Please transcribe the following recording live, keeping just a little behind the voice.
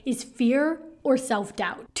is fear or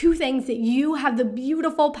self-doubt. Two things that you have the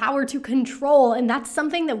beautiful power to control, and that's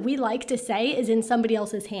something that we like to say is in somebody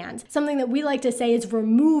else's hands. Something that we like to say is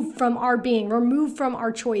removed from our being, removed from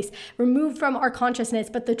our choice, removed from our consciousness,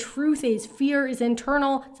 but the truth is fear is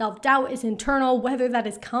internal, self-doubt is internal. Whether that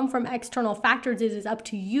has come from external factors, it is up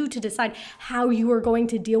to you to decide how you are going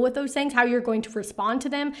to deal with those things, how you're going to respond to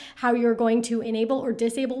them, how you're going to enable or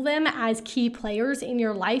disable them as key players in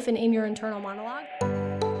your life and in your internal monologue.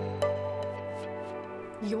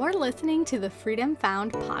 You're listening to the Freedom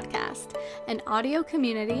Found podcast, an audio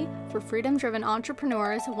community for freedom-driven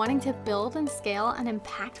entrepreneurs wanting to build and scale an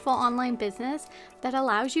impactful online business that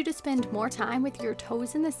allows you to spend more time with your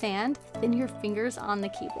toes in the sand than your fingers on the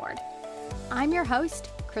keyboard. I'm your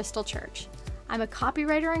host, Crystal Church. I'm a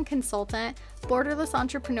copywriter and consultant, borderless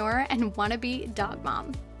entrepreneur, and wannabe dog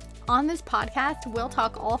mom. On this podcast, we'll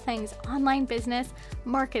talk all things online business,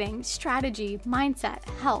 marketing, strategy, mindset,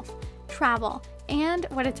 health, travel, and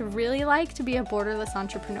what it's really like to be a borderless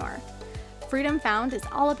entrepreneur. Freedom Found is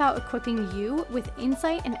all about equipping you with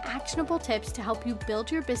insight and actionable tips to help you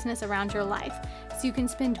build your business around your life so you can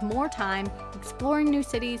spend more time exploring new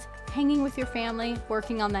cities, hanging with your family,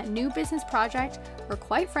 working on that new business project, or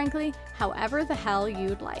quite frankly, however the hell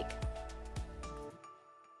you'd like.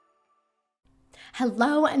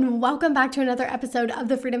 Hello and welcome back to another episode of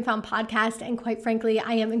the Freedom Found podcast. And quite frankly,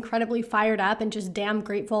 I am incredibly fired up and just damn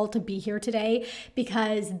grateful to be here today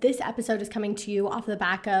because this episode is coming to you off the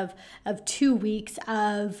back of 2 weeks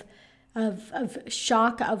of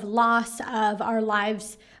shock, of loss, of our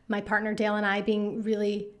lives, my partner Dale and I being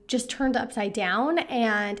really just turned upside down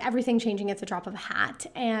and everything changing at the drop of a hat.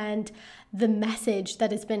 And the message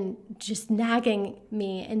that has been just nagging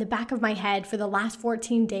me in the back of my head for the last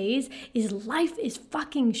 14 days is life is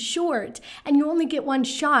fucking short and you only get one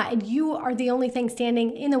shot and you are the only thing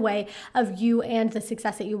standing in the way of you and the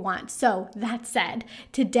success that you want. So that said,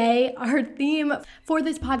 today our theme for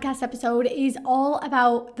this podcast episode is all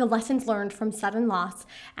about the lessons learned from sudden loss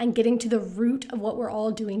and getting to the root of what we're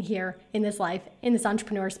all doing here in this life, in this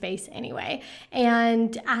entrepreneur space anyway.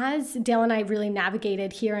 And as Dale and I really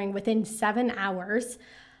navigated hearing within 7 hours,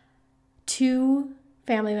 2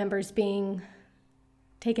 family members being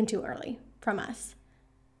taken too early from us.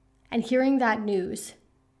 And hearing that news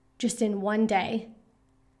just in one day,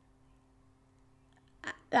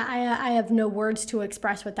 I have no words to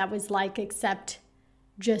express what that was like except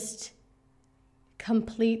just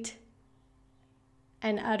complete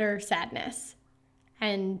and utter sadness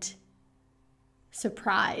and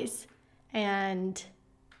surprise and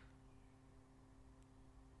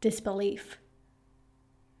disbelief.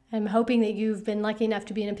 I'm hoping that you've been lucky enough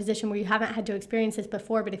to be in a position where you haven't had to experience this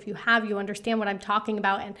before, but if you have, you understand what I'm talking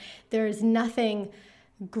about, and there is nothing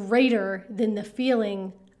greater than the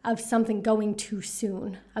feeling of something going too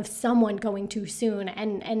soon, of someone going too soon.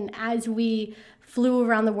 And as we flew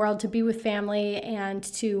around the world to be with family and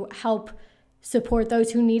to help support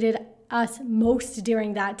those who needed us most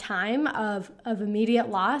during that time of immediate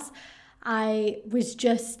loss, I was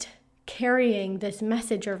just carrying this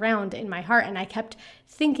message around in my heart, and I kept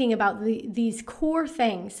thinking about these core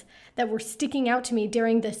things that were sticking out to me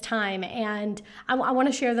during this time, and I want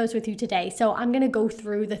to share those with you today. So I'm going to go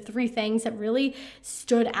through the 3 things that really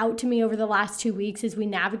stood out to me over the last 2 weeks as we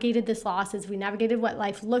navigated this loss, as we navigated what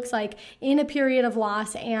life looks like in a period of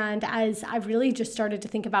loss, and as I've really just started to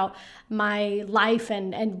think about my life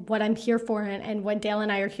and what I'm here for and what Dale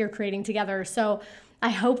and I are here creating together. So I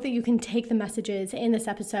hope that you can take the messages in this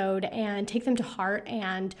episode and take them to heart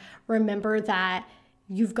and remember that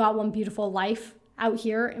you've got one beautiful life out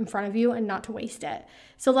here in front of you and not to waste it.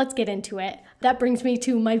 So let's get into it. That brings me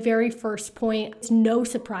to my very first point. It's no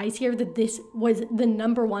surprise here that this was the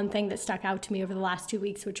number one thing that stuck out to me over the last 2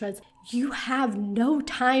 weeks, which was you have no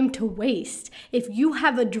time to waste. If you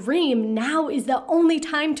have a dream, now is the only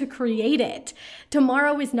time to create it.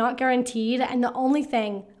 Tomorrow is not guaranteed, and the only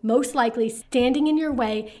thing most likely standing in your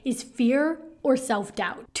way is fear or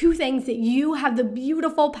self-doubt. 2 things that you have the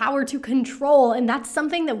beautiful power to control, and that's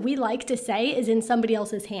something that we like to say is in somebody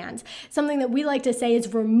else's hands. Something that we like to say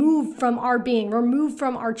is removed from our being, removed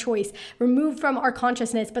from our choice, removed from our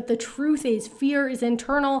consciousness, but the truth is fear is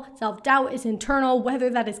internal, self-doubt is internal.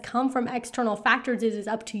 Whether that has come from external factors, it is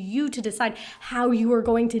up to you to decide how you are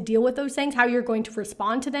going to deal with those things, how you're going to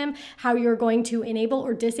respond to them, how you're going to enable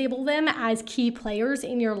or disable them as key players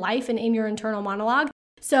in your life and in your internal monologue.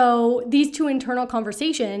 So these 2 internal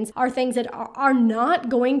conversations are things that are not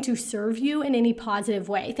going to serve you in any positive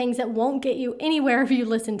way, things that won't get you anywhere if you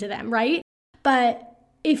listen to them, right? But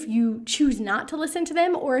if you choose not to listen to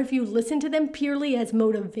them, or if you listen to them purely as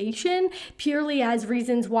motivation, purely as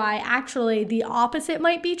reasons why actually the opposite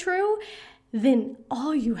might be true, then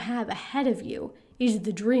all you have ahead of you is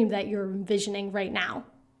the dream that you're envisioning right now.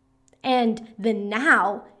 And the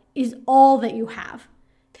now is all that you have.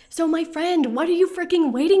 So my friend, what are you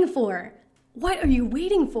freaking waiting for? What are you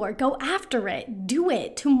waiting for? Go after it. Do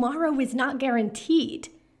it. Tomorrow is not guaranteed.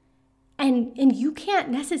 And you can't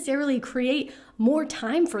necessarily create more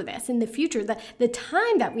time for this in the future. The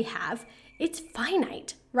time that we have, it's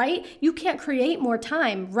finite, right? You can't create more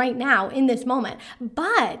time right now in this moment.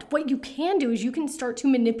 But what you can do is you can start to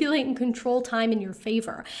manipulate and control time in your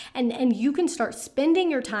favor. And you can start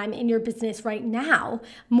spending your time in your business right now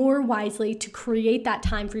more wisely to create that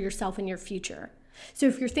time for yourself in your future. So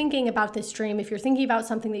if you're thinking about this dream, if you're thinking about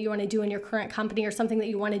something that you want to do in your current company or something that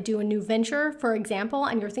you want to do, a new venture, for example,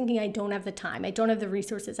 and you're thinking, I don't have the time, I don't have the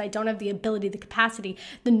resources, I don't have the ability, the capacity,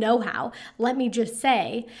 the know-how, let me just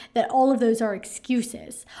say that all of those are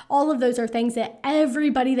excuses. All of those are things that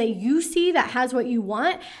everybody that you see that has what you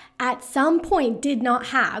want at some point did not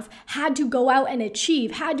have, had to go out and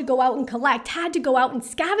achieve, had to go out and collect, had to go out and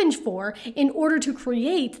scavenge for in order to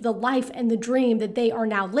create the life and the dream that they are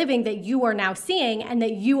now living, that you are now seeing, and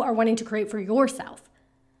that you are wanting to create for yourself.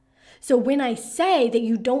 So when I say that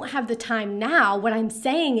you don't have the time now, what I'm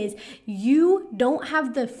saying is you don't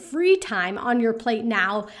have the free time on your plate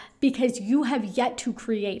now because you have yet to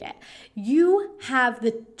create it. You have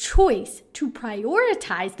the choice to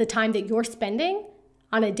prioritize the time that you're spending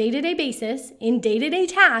on a day-to-day basis, in day-to-day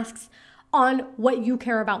tasks, on what you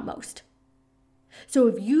care about most. So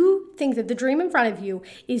if you think that the dream in front of you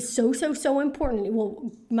is so important,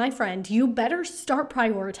 well, my friend, you better start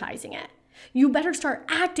prioritizing it. You better start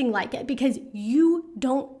acting like it because you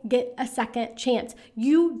don't get a second chance.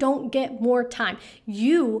 You don't get more time.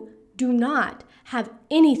 You do not have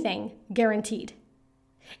anything guaranteed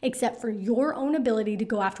except for your own ability to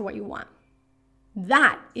go after what you want.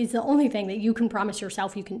 That is the only thing that you can promise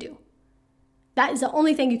yourself you can do. That is the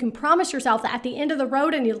only thing you can promise yourself, that at the end of the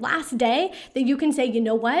road and your last day, that you can say, you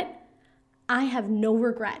know what? I have no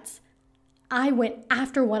regrets. I went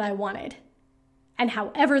after what I wanted. And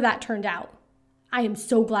however that turned out, I am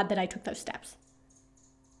so glad that I took those steps.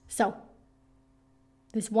 So,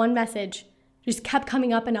 this one message just kept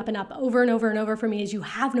coming up and up and up over and over and over for me is you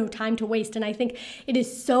have no time to waste. And I think it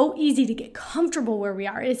is so easy to get comfortable where we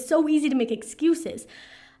are. It is so easy to make excuses.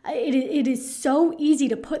 It is so easy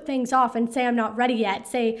to put things off and say, I'm not ready yet,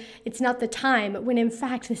 say it's not the time, when in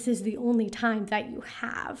fact, this is the only time that you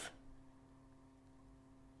have.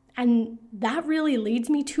 And that really leads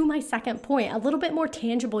me to my second point, a little bit more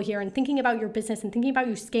tangible here, and thinking about your business and thinking about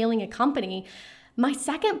you scaling a company. My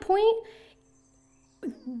second point,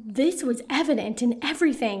 this was evident in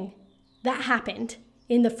everything that happened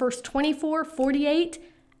in the first 24, 48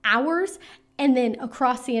 hours, and then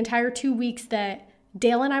across the entire 2 weeks that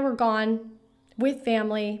Dale and I were gone with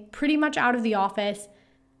family, pretty much out of the office,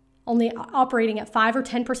 only operating at 5 or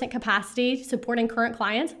 10% capacity, supporting current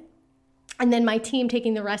clients, and then my team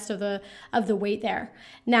taking the rest of the weight there.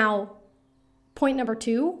 Now, point number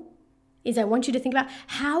 2 is I want you to think about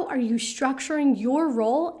how are you structuring your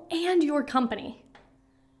role and your company?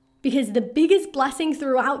 Because the biggest blessing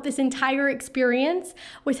throughout this entire experience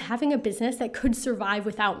was having a business that could survive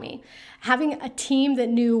without me. Having a team that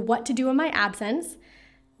knew what to do in my absence,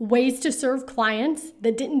 ways to serve clients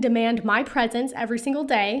that didn't demand my presence every single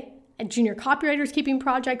day, and junior copywriters keeping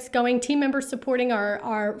projects going, team members supporting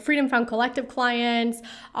our Freedom Found Collective clients,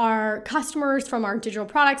 our customers from our digital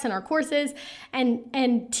products and our courses,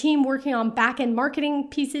 and team working on back-end marketing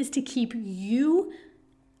pieces to keep you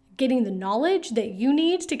getting the knowledge that you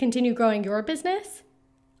need to continue growing your business.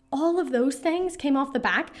 All of those things came off the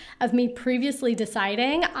back of me previously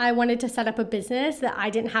deciding I wanted to set up a business that I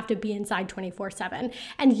didn't have to be inside 24/7.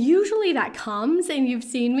 And usually that comes, and you've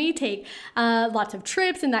seen me take lots of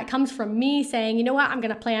trips, and that comes from me saying, you know what, I'm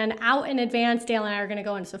going to plan out in advance. Dale and I are going to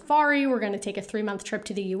go on safari. We're going to take a 3-month trip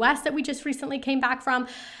to the US that we just recently came back from,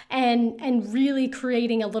 and really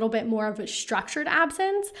creating a little bit more of a structured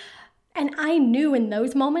absence. And I knew in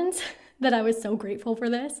those moments that I was so grateful for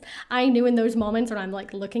this. I knew in those moments when I'm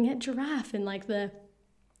like looking at giraffe and like the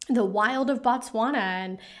wild of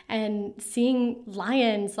Botswana and seeing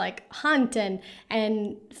lions like hunt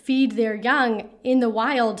and feed their young in the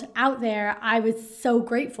wild out there, I was so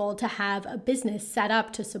grateful to have a business set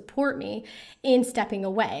up to support me in stepping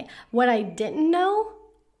away. What I didn't know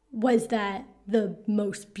was that the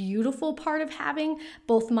most beautiful part of having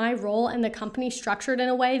both my role and the company structured in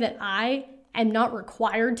a way that I am not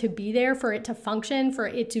required to be there for it to function, for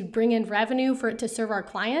it to bring in revenue, for it to serve our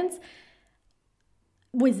clients,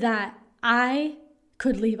 was that I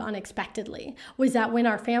could leave unexpectedly, was that when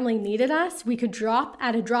our family needed us, we could drop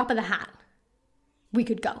at a drop of the hat. We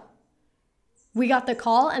could go. We got the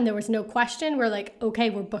call and there was no question. We're like, okay,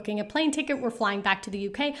 we're booking a plane ticket. We're flying back to the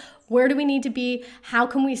UK. Where do we need to be? How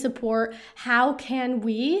can we support? How can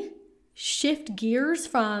we shift gears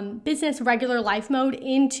from business regular life mode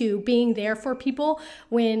into being there for people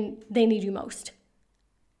when they need you most?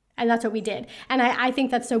 And that's what we did. And I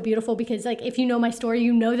think that's so beautiful because, like, if you know my story,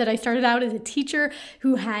 you know that I started out as a teacher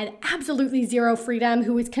who had absolutely zero freedom,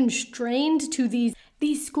 who was constrained to these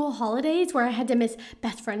school holidays where I had to miss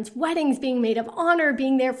best friends' weddings, being maid of honor,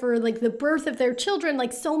 being there for like the birth of their children,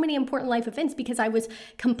 like so many important life events because I was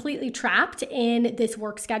completely trapped in this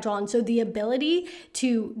work schedule. And so the ability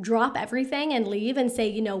to drop everything and leave and say,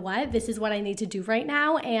 you know what, this is what I need to do right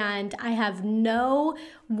now. And I have no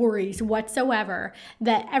worries whatsoever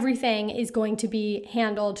that everything is going to be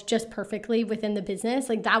handled just perfectly within the business.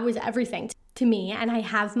 Like that was everything to me. And I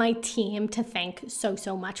have my team to thank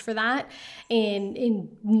so much for that in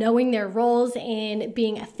knowing their roles, in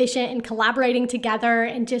being efficient and collaborating together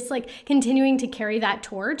and just like continuing to carry that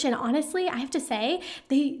torch. And honestly, I have to say,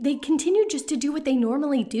 they continue just to do what they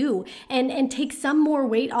normally do and take some more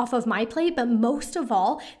weight off of my plate. But most of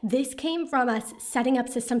all, this came from us setting up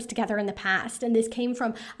systems together in the past. And this came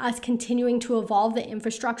from us continuing to evolve the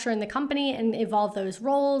infrastructure in the company and evolve those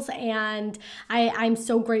roles. And I'm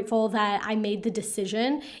so grateful that I made the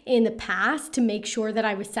decision in the past to make sure that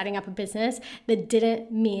I was setting up a business that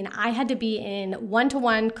didn't mean I had to be in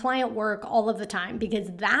one-to-one client work all of the time, because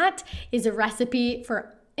that is a recipe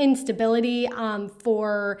for instability,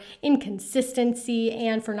 for inconsistency,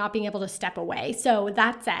 and for not being able to step away. So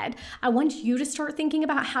that said, I want you to start thinking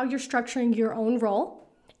about how you're structuring your own role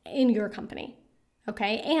in your company.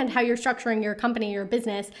 Okay, and how you're structuring your company, your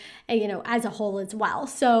business, as a whole as well.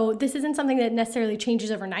 So this isn't something that necessarily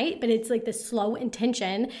changes overnight, but it's like this slow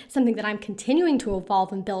intention, something that I'm continuing to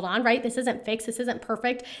evolve and build on, right? This isn't fixed. This isn't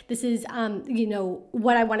perfect. This is,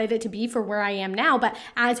 what I wanted it to be for where I am now. But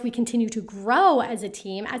as we continue to grow as a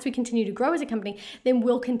team, as we continue to grow as a company, then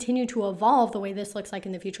we'll continue to evolve the way this looks like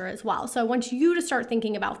in the future as well. So I want you to start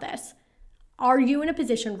thinking about this. Are you in a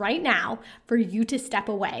position right now for you to step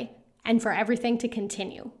away and for everything to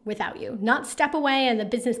continue without you? Not step away and the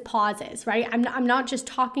business pauses, right? I'm not just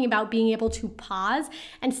talking about being able to pause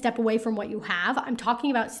and step away from what you have. I'm talking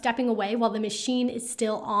about stepping away while the machine is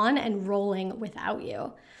still on and rolling without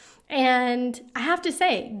you. And I have to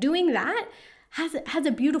say, doing that has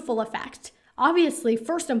a beautiful effect. Obviously,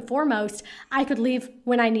 first and foremost, I could leave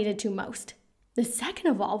when I needed to most. The second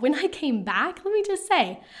of all, when I came back, let me just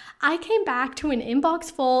say, I came back to an inbox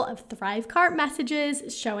full of Thrivecart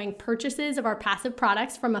messages showing purchases of our passive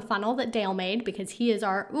products from a funnel that Dale made, because he is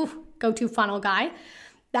our go-to funnel guy.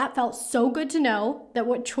 That felt so good to know that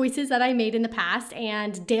what choices that I made in the past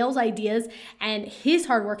and Dale's ideas and his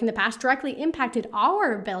hard work in the past directly impacted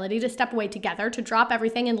our ability to step away together, to drop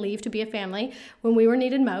everything and leave to be a family when we were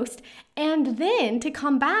needed most. And then to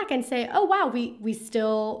come back and say, oh, wow, we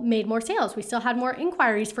still made more sales. We still had more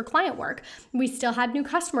inquiries for client work. We still had new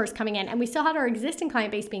customers coming in, and we still had our existing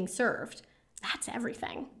client base being served. That's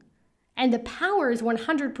everything. And the power is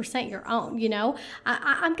 100% your own,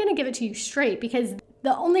 I'm going to give it to you straight, because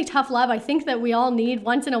the only tough love I think that we all need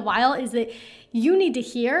once in a while is that you need to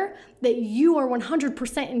hear that you are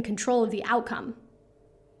 100% in control of the outcome.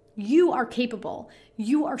 You are capable,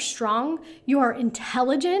 you are strong, you are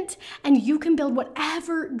intelligent, and you can build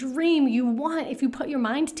whatever dream you want if you put your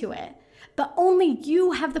mind to it. But only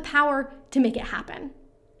you have the power to make it happen.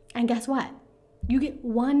 And guess what? You get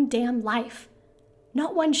one damn life,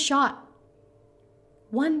 not one shot,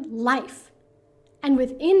 one life. And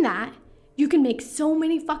within that, you can make so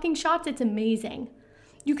many fucking shots, it's amazing.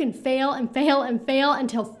 You can fail and fail and fail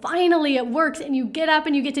until finally it works and you get up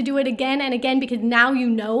and you get to do it again and again, because now you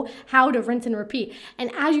know how to rinse and repeat.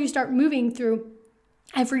 And as you start moving through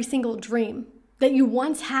every single dream that you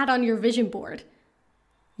once had on your vision board,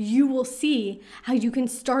 you will see how you can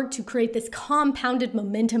start to create this compounded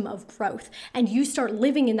momentum of growth, and you start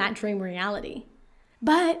living in that dream reality.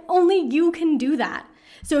 But only you can do that.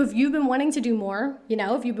 So if you've been wanting to do more,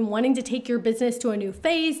 if you've been wanting to take your business to a new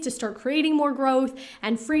phase, to start creating more growth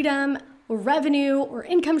and freedom or revenue or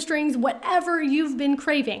income streams, whatever you've been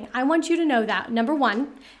craving, I want you to know that, number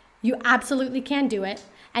one, you absolutely can do it.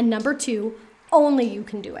 And number two, only you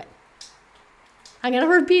can do it. I'm going to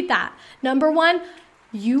repeat that. Number one,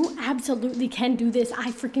 you absolutely can do this.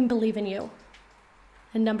 I freaking believe in you.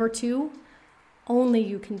 And number two, only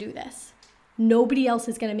you can do this. Nobody else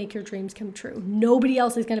is going to make your dreams come true. Nobody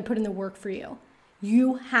else is going to put in the work for you.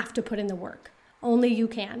 You have to put in the work. Only you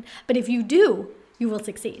can. But if you do, you will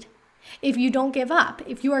succeed. If you don't give up,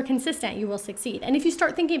 if you are consistent, you will succeed. And if you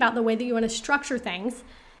start thinking about the way that you want to structure things,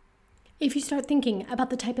 if you start thinking about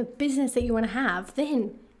the type of business that you want to have,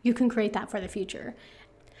 then you can create that for the future.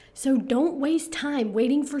 So don't waste time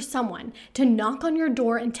waiting for someone to knock on your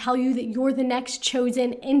door and tell you that you're the next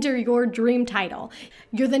chosen enter your dream title.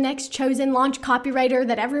 You're the next chosen launch copywriter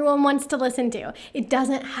that everyone wants to listen to. It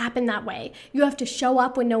doesn't happen that way. You have to show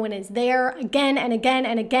up when no one is there again and again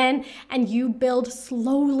and again, and you build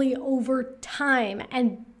slowly over time.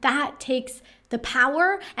 And that takes the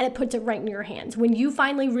power and it puts it right in your hands. When you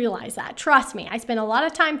finally realize that, trust me, I spent a lot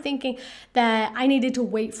of time thinking that I needed to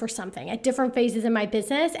wait for something at different phases in my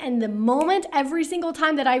business. And the moment, every single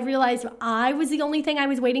time that I realized I was the only thing I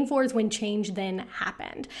was waiting for is when change then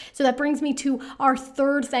happened. So that brings me to our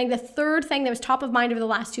third thing. The third thing that was top of mind over the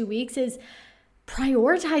last 2 weeks is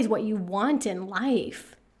prioritize what you want in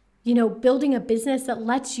life. Building a business that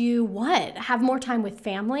lets you have more time with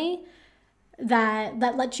family,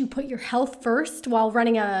 that lets you put your health first while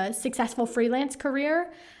running a successful freelance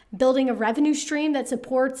career, building a revenue stream that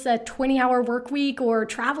supports a 20-hour work week or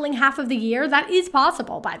traveling half of the year. That is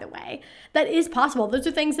possible, by the way. That is possible. Those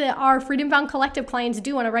are things that our Freedom Found Collective clients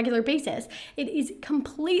do on a regular basis. It is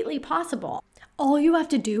completely possible. All you have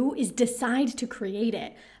to do is decide to create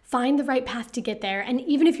it. Find the right path to get there. And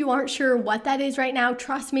even if you aren't sure what that is right now,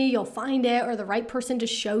 trust me, you'll find it, or the right person to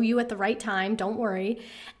show you at the right time. Don't worry.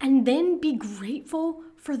 And then be grateful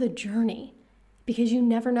for the journey, because you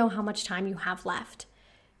never know how much time you have left.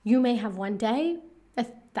 You may have 1 day,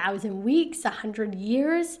 1,000 weeks, 100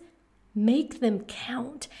 years. Make them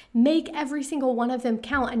count. Make every single one of them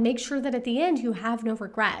count, and make sure that at the end you have no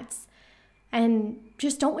regrets. And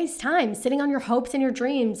just don't waste time sitting on your hopes and your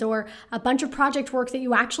dreams or a bunch of project work that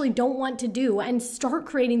you actually don't want to do, and start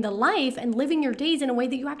creating the life and living your days in a way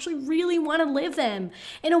that you actually really want to live them,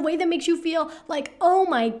 in a way that makes you feel like, oh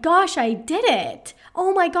my gosh, I did it.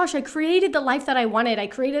 Oh my gosh, I created the life that I wanted. I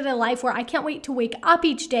created a life where I can't wait to wake up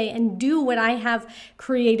each day and do what I have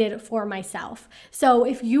created for myself. So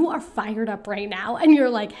if you are fired up right now and you're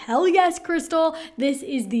like, hell yes, Crystal, this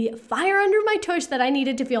is the fire under my tush that I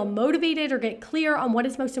needed to feel motivated or get clear on what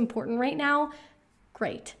is most important right now,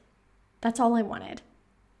 great. That's all I wanted.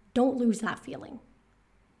 Don't lose that feeling.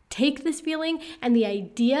 Take this feeling and the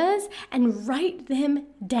ideas and write them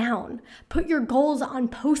down. Put your goals on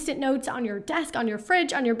Post-it notes on your desk, on your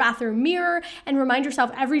fridge, on your bathroom mirror, and remind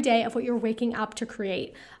yourself every day of what you're waking up to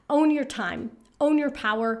create. Own your time, own your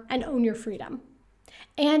power, and own your freedom.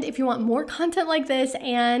 And if you want more content like this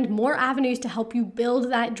and more avenues to help you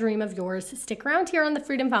build that dream of yours, stick around here on the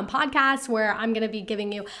Freedom Found podcast, where I'm going to be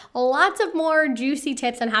giving you lots of more juicy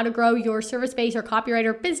tips on how to grow your service-based or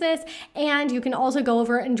copywriter business. And you can also go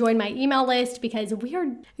over and join my email list, because we are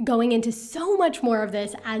going into so much more of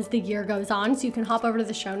this as the year goes on. So you can hop over to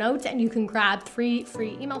the show notes and you can grab 3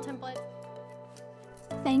 free email templates.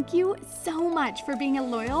 Thank you so much for being a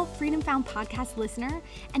loyal Freedom Found podcast listener.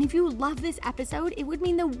 And if you love this episode, it would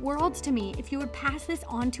mean the world to me if you would pass this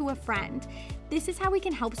on to a friend. This is how we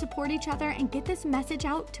can help support each other and get this message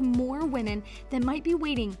out to more women that might be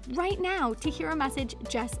waiting right now to hear a message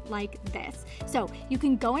just like this. So you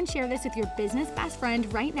can go and share this with your business best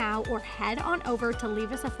friend right now, or head on over to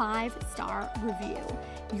leave us a 5-star review.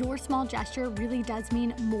 Your small gesture really does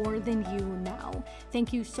mean more than you know.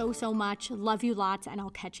 Thank you so much. Love you lots, and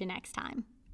I'll catch you next time.